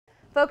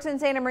Folks in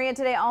Santa Maria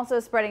today also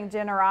spreading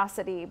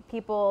generosity.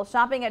 People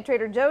shopping at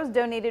Trader Joe's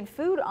donated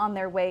food on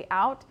their way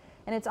out,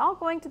 and it's all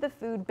going to the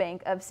food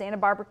bank of Santa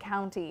Barbara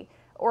County.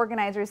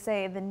 Organizers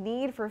say the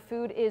need for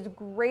food is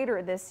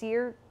greater this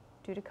year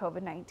due to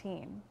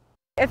COVID-19.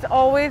 It's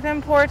always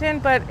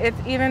important, but it's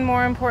even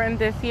more important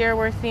this year.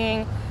 We're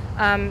seeing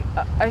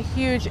a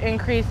huge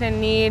increase in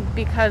need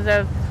because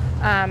of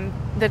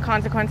the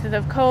consequences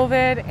of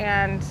COVID,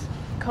 and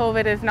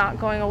COVID is not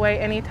going away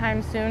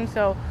anytime soon,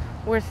 so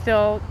we're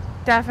still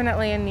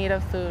definitely in need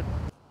of food.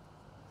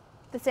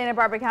 The Santa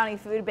Barbara County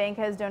Food Bank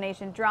has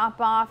donation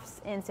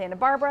drop-offs in Santa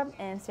Barbara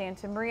and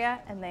Santa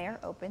Maria, and they are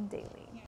open daily.